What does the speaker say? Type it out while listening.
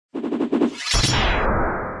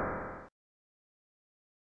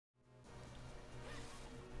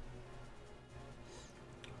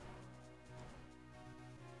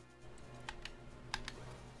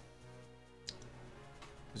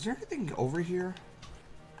Is there anything over here?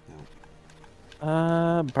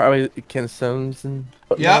 Probably Ken Stones and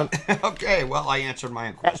whatnot. Yep. Okay, well, I answered my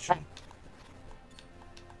own question.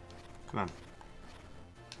 Come on.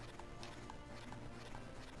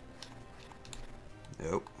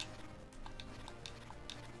 Nope.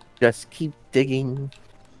 Just keep digging.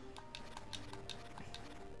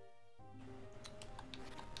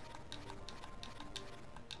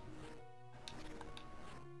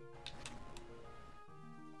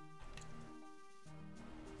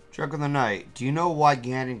 Drug of the night. Do you know why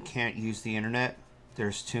Ganon can't use the internet?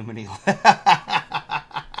 There's too many.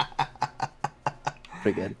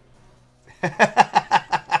 Pretty good.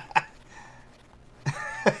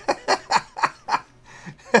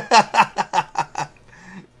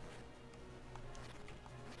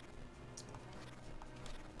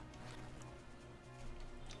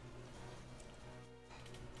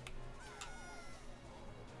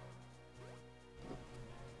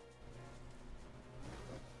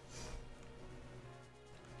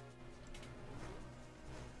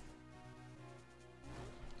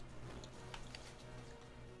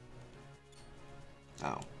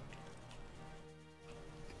 Oh.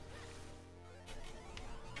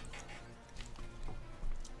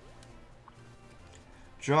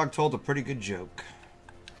 Jog told a pretty good joke.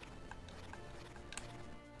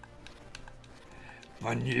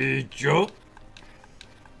 Funny joke.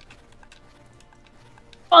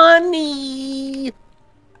 Funny.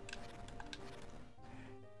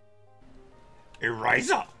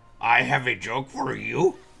 Eliza, I have a joke for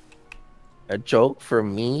you. A joke for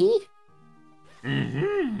me?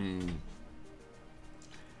 Mm-hmm.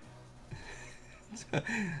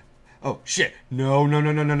 Oh, shit. No.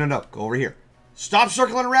 Go over here. Stop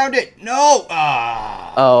circling around it. No.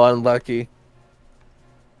 Ah. Oh, unlucky.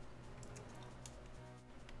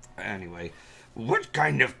 Anyway, what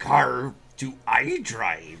kind of car do I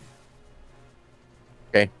drive?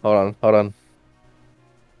 Okay, hold on.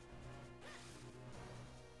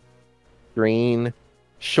 Green,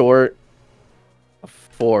 short,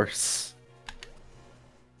 force.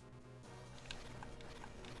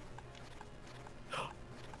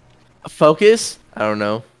 Focus? I don't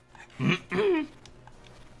know.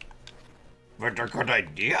 What a good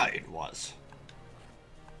idea it was.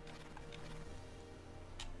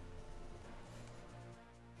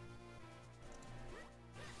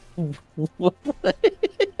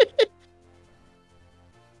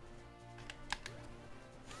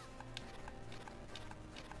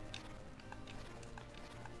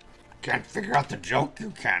 Can't figure out the joke,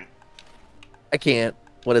 you can't. I can't.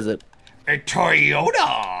 What is it? A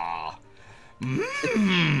Toyota.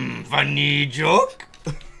 Funny joke.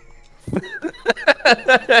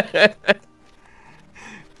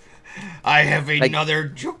 I have another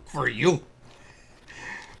joke for you.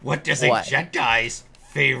 What is What? a Jedi's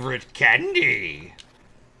favorite candy?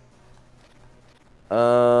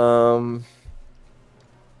 I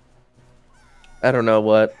don't know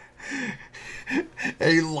what.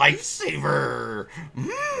 A lifesaver.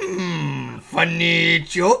 Funny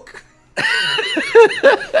joke.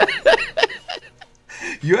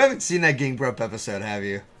 You haven't seen that Gang Grump episode, have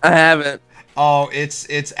you? I haven't. Oh,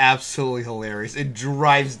 it's absolutely hilarious. It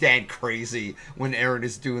drives Dan crazy when Aaron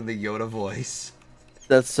is doing the Yoda voice.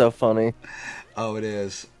 That's so funny. Oh, it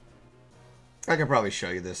is. I can probably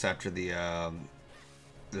show you this after the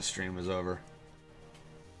stream is over.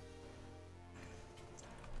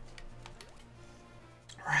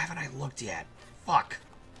 Or haven't I looked yet? Fuck.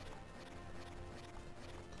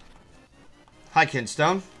 Hi,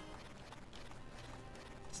 Kinstone.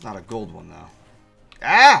 It's not a gold one, though.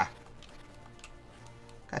 Ah!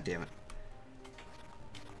 God damn it.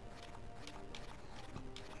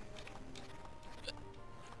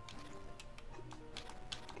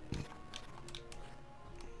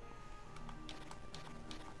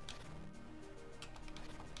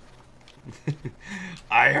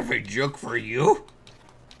 I have a joke for you.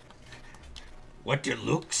 What did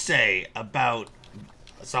Luke say about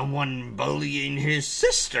someone bullying his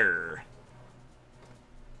sister?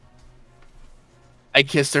 I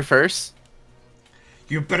kissed her first.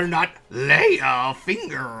 You better not lay a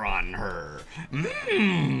finger on her.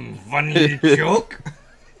 Funny joke.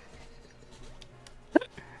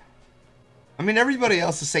 I mean, everybody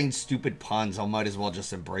else is saying stupid puns. I might as well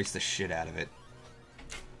just embrace the shit out of it.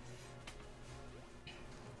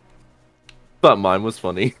 Thought mine was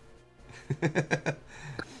funny.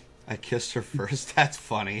 I kissed her first. That's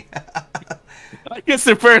funny. I kissed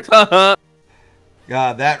her first.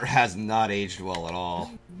 God, that has not aged well at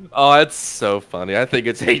all. oh, that's so funny. I think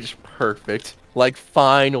it's aged perfect. Like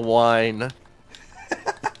fine wine.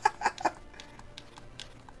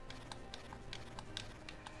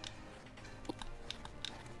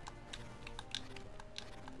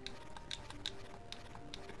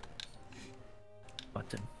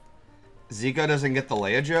 Zico doesn't get the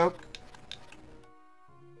Leia joke?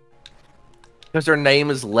 Because her name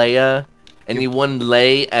is Leia, and he wouldn't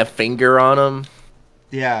lay a finger on him.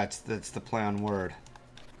 Yeah, that's the play on word.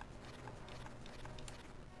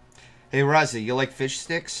 Hey, Razi, you like fish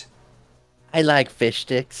sticks? I like fish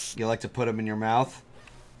sticks. You like to put them in your mouth?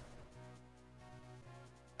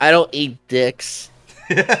 I don't eat dicks.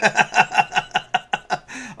 I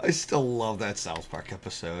still love that South Park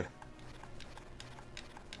episode.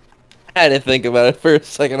 I had to think about it for a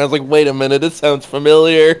second. I was like, wait a minute, this sounds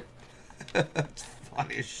familiar. It's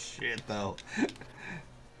funny as shit, though.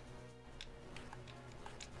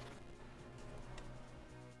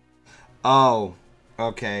 Oh,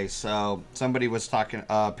 okay, so somebody was talking,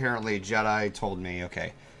 apparently Jedi told me,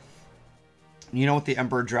 okay. You know what the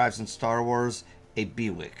Emperor drives in Star Wars? A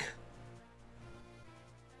Buick.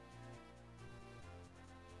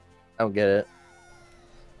 I don't get it.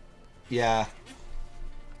 Yeah.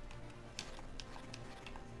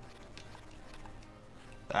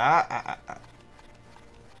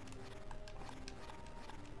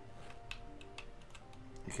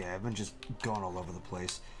 Okay, I've been just going all over the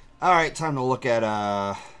place. Alright, time to look at,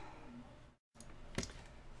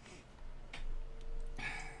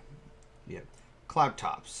 Yep. Cloud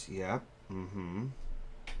tops. Yep. Mm-hmm.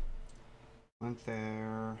 Went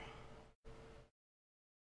there.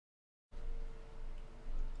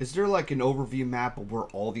 Is there like an overview map of where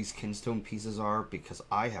all these kinstone pieces are? Because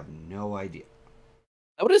I have no idea.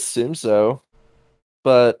 I would assume so,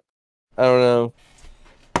 but I don't know.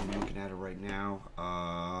 I'm looking at it right now.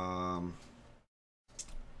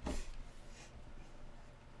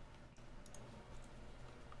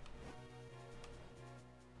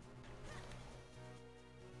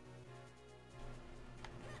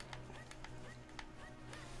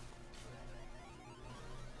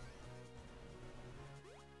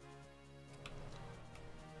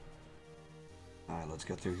 Alright, let's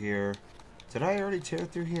go through here. Did I already tear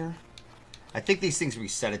through here? I think these things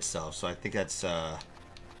reset itself, so I think that's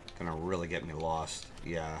gonna really get me lost.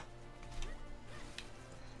 Yeah.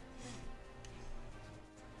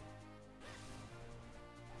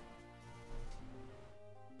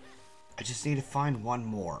 I just need to find one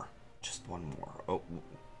more. Just one more. Oh.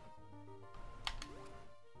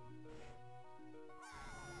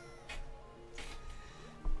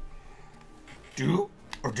 Do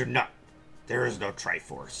or do not. There is no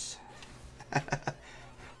Triforce.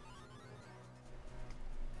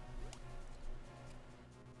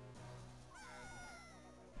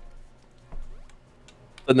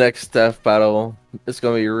 The next death battle is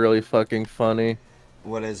going to be really fucking funny.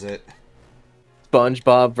 What is it?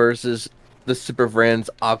 SpongeBob versus the Super Friends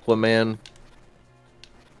Aquaman.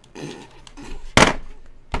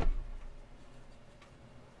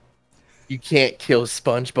 You can't kill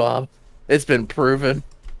SpongeBob. It's been proven.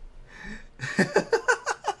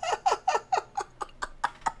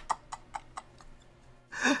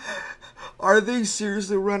 Are they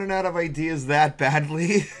seriously running out of ideas that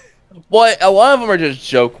badly? What? A lot of them are just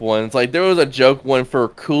joke ones. Like, there was a joke one for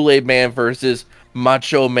Kool-Aid Man versus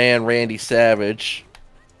Macho Man Randy Savage.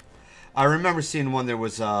 I remember seeing one. There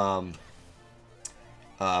was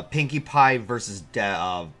Pinkie Pie versus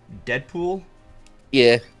Deadpool.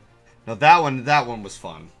 Yeah. No, that one was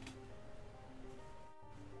fun.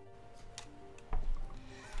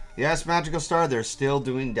 Yes, Magical Star, they're still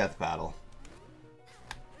doing Death Battle.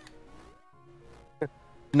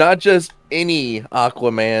 Not just any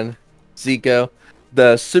Aquaman, Zico.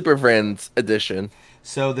 The Super Friends edition.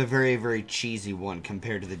 So the very, very cheesy one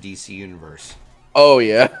compared to the DC Universe. Oh,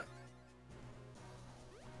 yeah.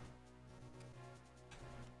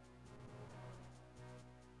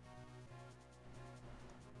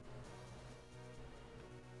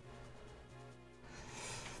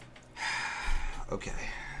 Okay.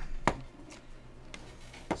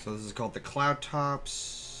 So this is called the Cloud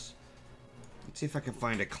Tops. Let's see if I can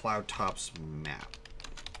find a Cloud Tops map.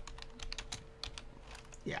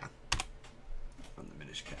 Yeah. From the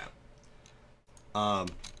Minish cap.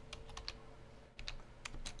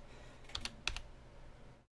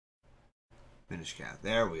 Minish cap.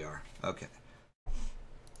 There we are. Okay.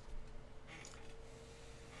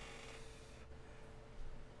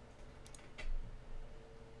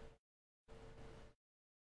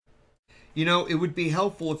 You know, it would be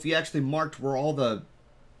helpful if you actually marked where all the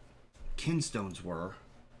kinstones were.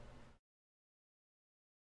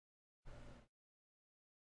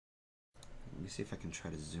 Let me see if I can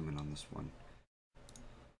try to zoom in on this one.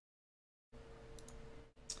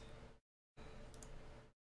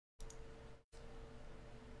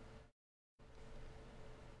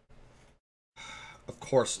 Of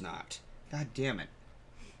course not. God damn it.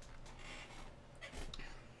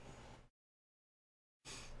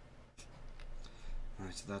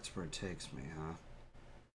 that's where it takes me, huh?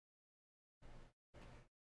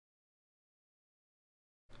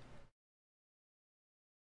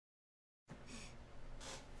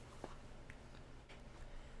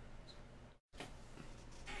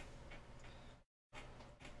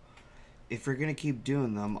 If you're gonna keep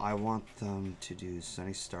doing them, I want them to do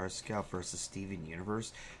Sunny Star Scout versus Steven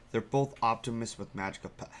Universe. They're both Optimus with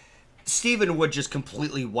magical power. Steven would just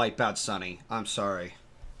completely wipe out Sunny. I'm sorry.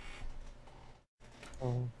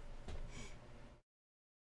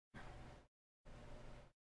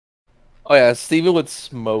 Oh yeah, Steven would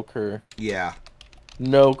smoke her. Yeah.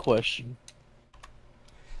 No question.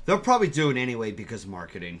 They'll probably do it anyway because of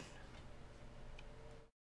marketing.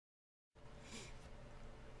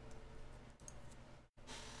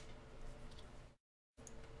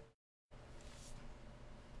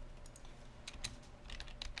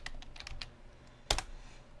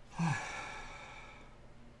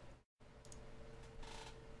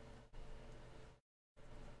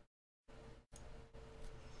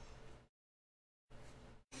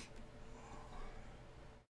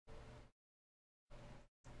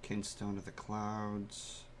 Kinstone of the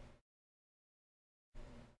Clouds.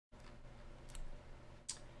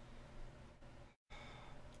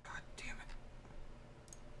 God damn it.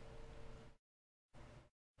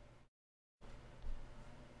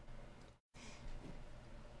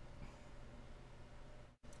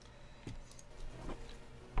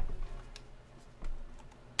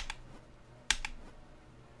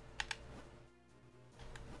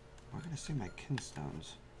 Why can I see my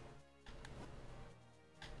Kinstones?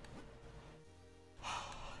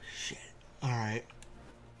 Shit. Alright.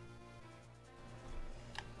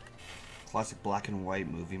 Classic black and white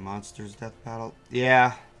movie monsters death battle.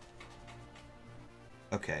 Yeah.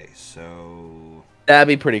 Okay, so That'd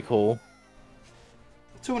be pretty cool.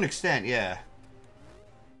 to an extent, yeah.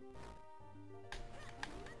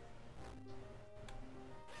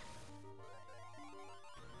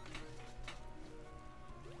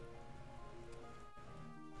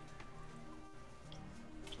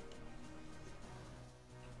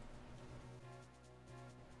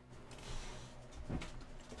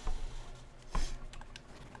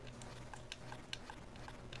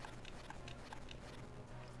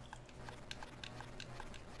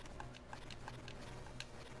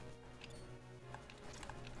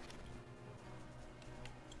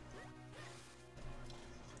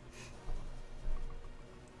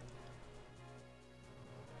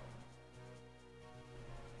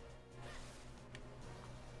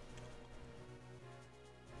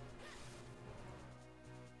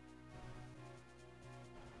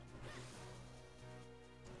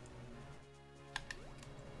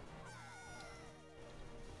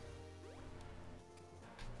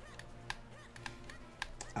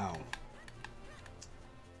 Oh.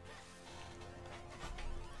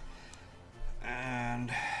 And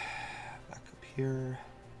back up here.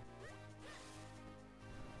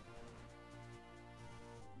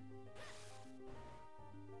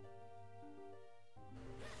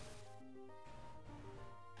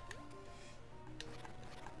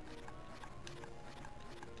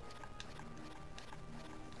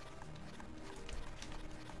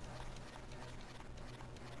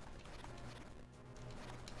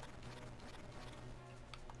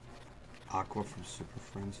 Aqua from Super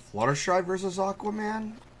Friends. Fluttershy versus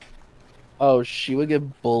Aquaman? Oh, she would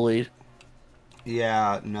get bullied.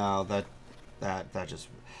 Yeah, no, that just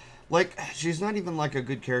like she's not even like a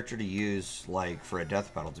good character to use like for a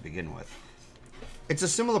death battle to begin with. It's a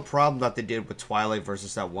similar problem that they did with Twilight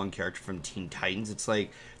versus that one character from Teen Titans. It's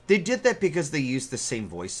like they did that because they used the same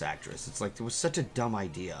voice actress. It's like it was such a dumb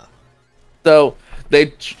idea. So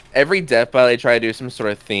every death battle they try to do some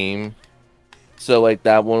sort of theme. So like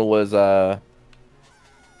that one was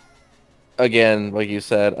again, like you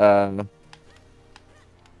said,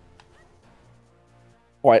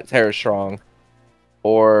 quite Terror Strong.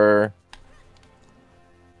 Or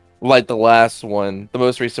like the last one, the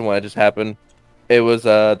most recent one that just happened. It was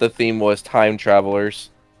the theme was time travelers.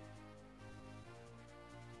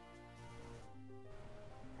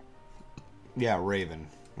 Yeah, Raven.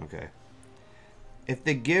 Okay. If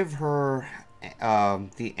they give her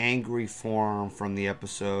the angry form from the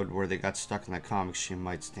episode where they got stuck in the comics, she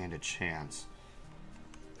might stand a chance.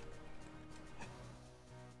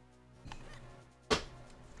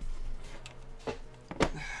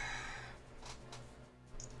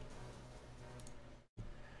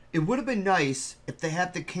 It would have been nice if they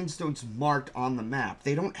had the Kinstones marked on the map.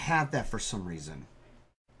 They don't have that for some reason.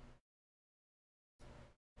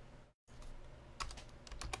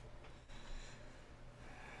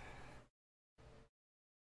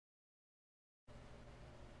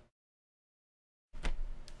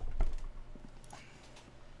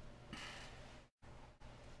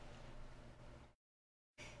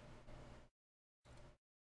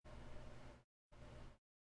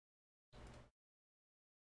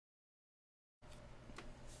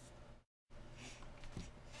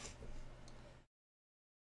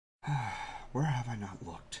 Where have I not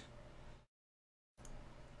looked?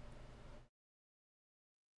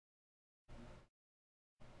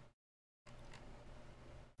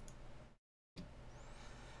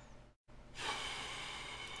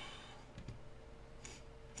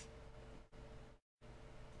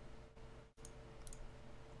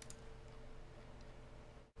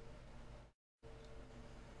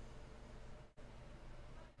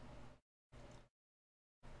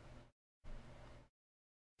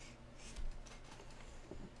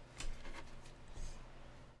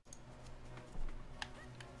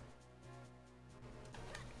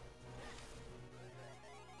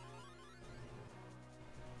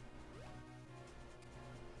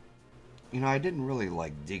 You know, I didn't really,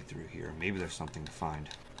 like, dig through here. Maybe there's something to find.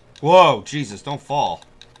 Whoa! Jesus, don't fall.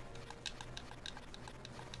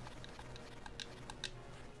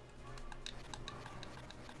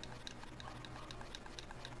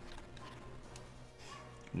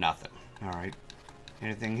 Nothing. Alright.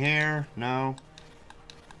 Anything here? No.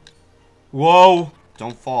 Whoa!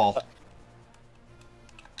 Don't fall.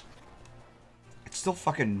 It's still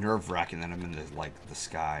fucking nerve-wracking that I'm in the, like, the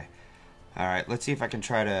sky. Alright, let's see if I can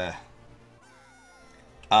try to...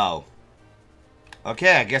 Oh.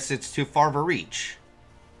 Okay, I guess it's too far of a reach.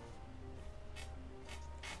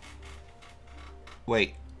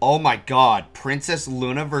 Wait. Oh my god. Princess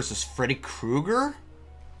Luna versus Freddy Krueger?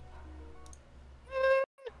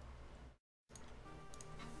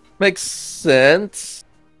 Makes sense.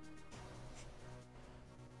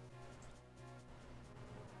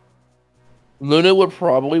 Luna would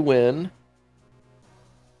probably win.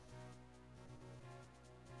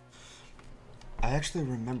 I actually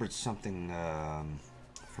remembered something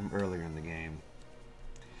from earlier in the game.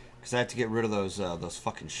 Because I had to get rid of those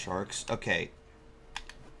fucking sharks. Okay.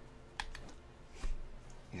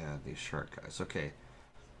 Yeah, these shark guys. Okay.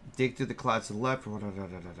 Dig through the clouds to the left.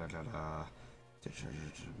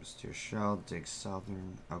 Mysterious shell. Dig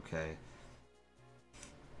southern. Okay.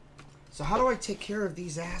 So how do I take care of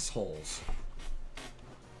these assholes?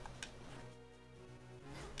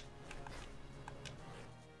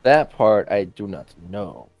 That part I do not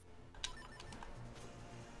know.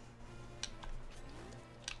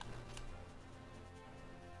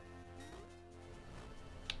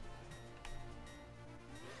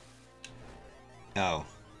 Oh.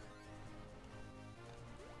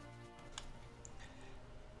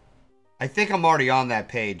 I think I'm already on that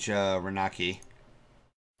page, Renaki.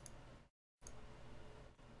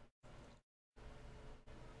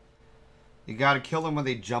 You gotta kill them when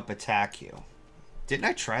they jump attack you. Didn't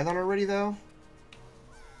I try that already, though?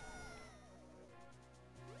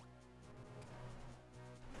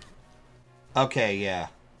 Okay, yeah.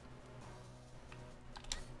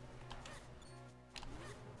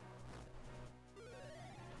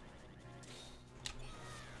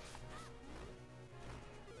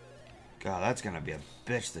 God, that's gonna be a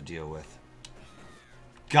bitch to deal with.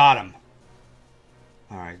 Got him!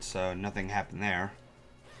 Alright, so nothing happened there.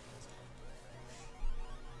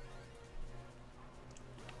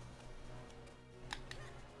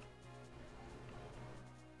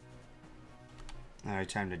 Alright,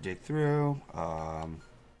 time to dig through.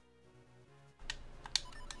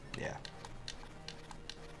 Yeah.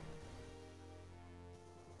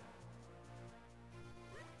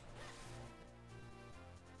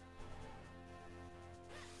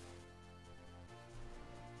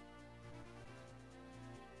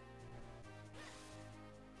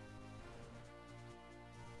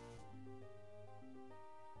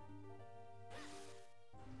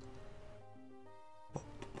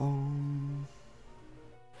 Boom.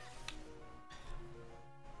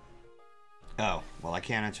 Oh, well, I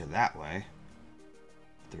can't enter that way.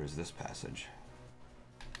 There is this passage.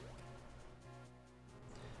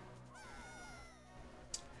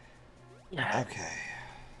 Okay.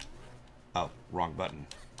 Oh, wrong button.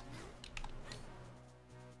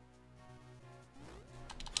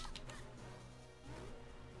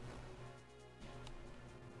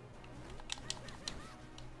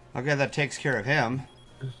 Okay, that takes care of him.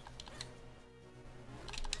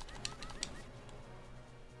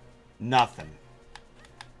 Nothing.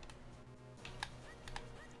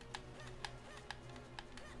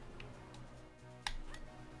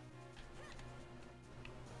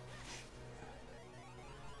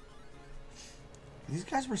 These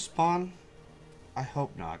guys respawn? I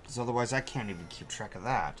hope not, because otherwise I can't even keep track of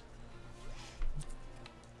that.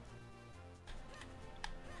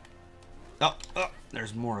 Oh,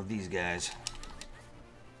 there's more of these guys.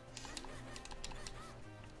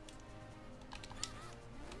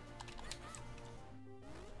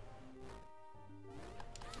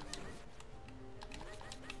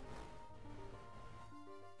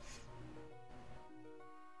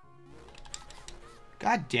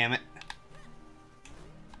 God damn it.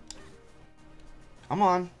 Come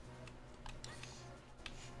on.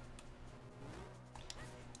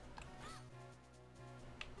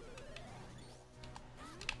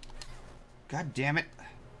 God damn it.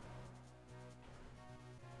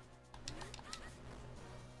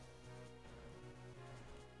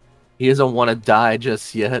 He doesn't want to die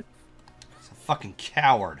just yet. He's a fucking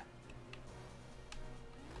coward.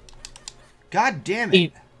 God damn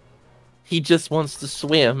it. He just wants to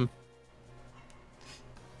swim.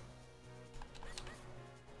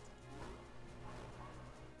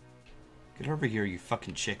 Get over here, you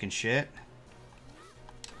fucking chicken shit.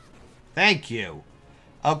 Thank you.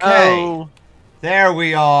 Okay. Oh. There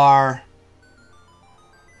we are.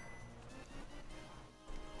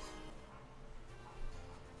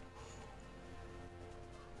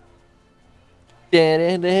 God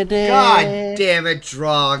damn it,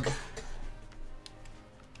 Drog.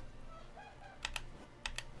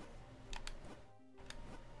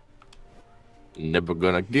 Never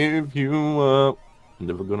gonna give you up.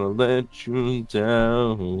 Never gonna let you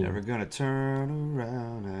down. Never gonna turn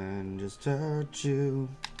around and just touch you.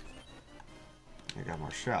 I got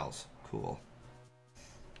more shells. Cool.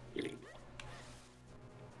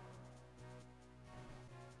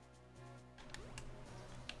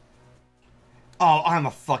 Oh, I'm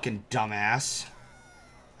a fucking dumbass.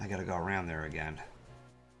 I gotta go around there again.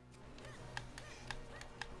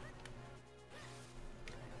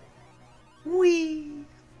 Whee!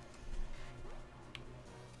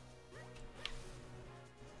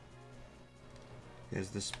 Is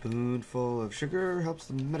the spoonful of sugar helps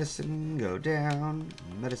the medicine go down.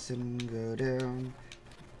 Medicine go down.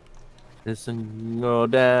 Medicine go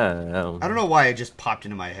down. I don't know why it just popped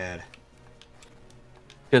into my head.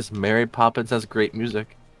 Because Mary Poppins has great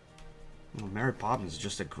music. Well, Mary Poppins is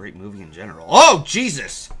just a great movie in general. Oh,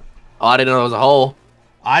 Jesus! Oh, I didn't know it was a hole.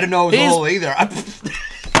 I didn't know it was a hole either.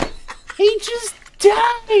 He just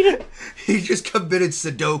died! He just committed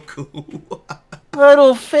Sudoku.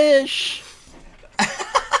 Little fish!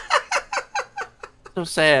 So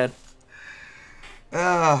sad.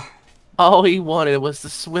 All he wanted was to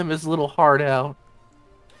swim his little heart out.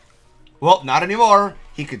 Well, not anymore.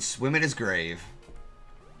 He could swim in his grave.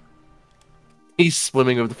 He's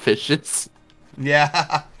swimming with the fishes.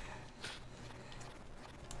 Yeah.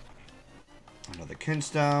 Another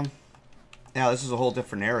kinstone. Yeah, this is a whole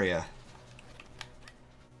different area.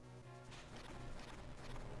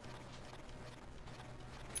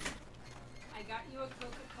 I got you a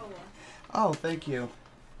Coca-Cola. Oh, thank you.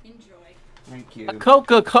 Enjoy. Thank you. A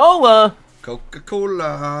Coca-Cola!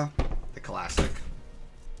 Coca-Cola. The classic.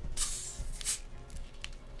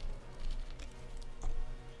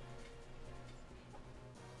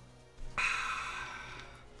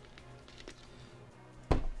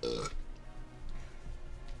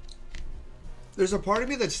 There's a part of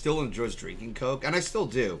me that still enjoys drinking Coke, and I still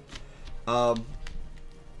do. But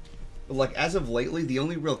like, as of lately, the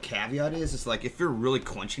only real caveat is like, if you're really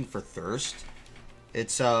quenching for thirst,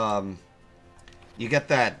 it's, you get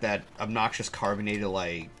that obnoxious carbonated,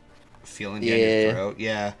 like, feeling down your throat.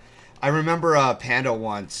 Yeah. I remember Panda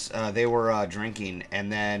once, they were drinking,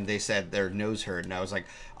 and then they said their nose hurt, and I was like,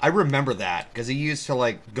 I remember that, because it used to,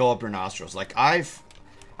 like, go up your nostrils. Like, I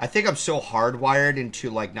think I'm so hardwired into,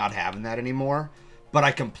 like, not having that anymore, but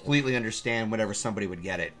I completely understand whenever somebody would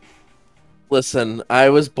get it. Listen, I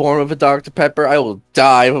was born with a Dr. Pepper. I will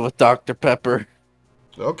die with a Dr. Pepper.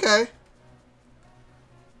 Okay.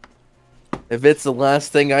 If it's the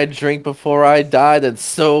last thing I drink before I die, then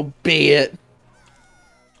so be it.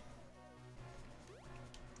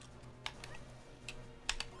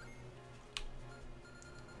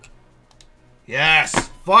 Yes!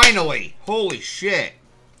 Finally! Holy shit!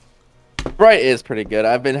 Sprite is pretty good.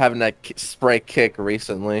 I've been having that Sprite kick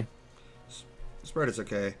recently. Sprite is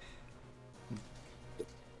okay.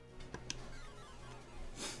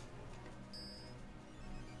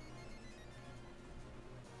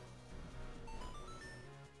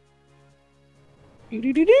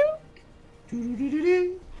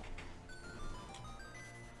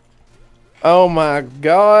 Oh my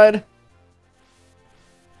god.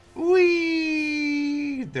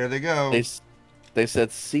 Whee! There they go. They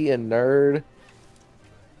said, see a nerd.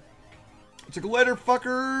 It's like, later,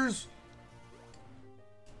 fuckers!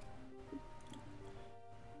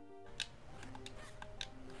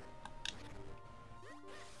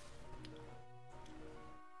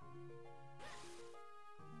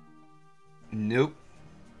 Nope.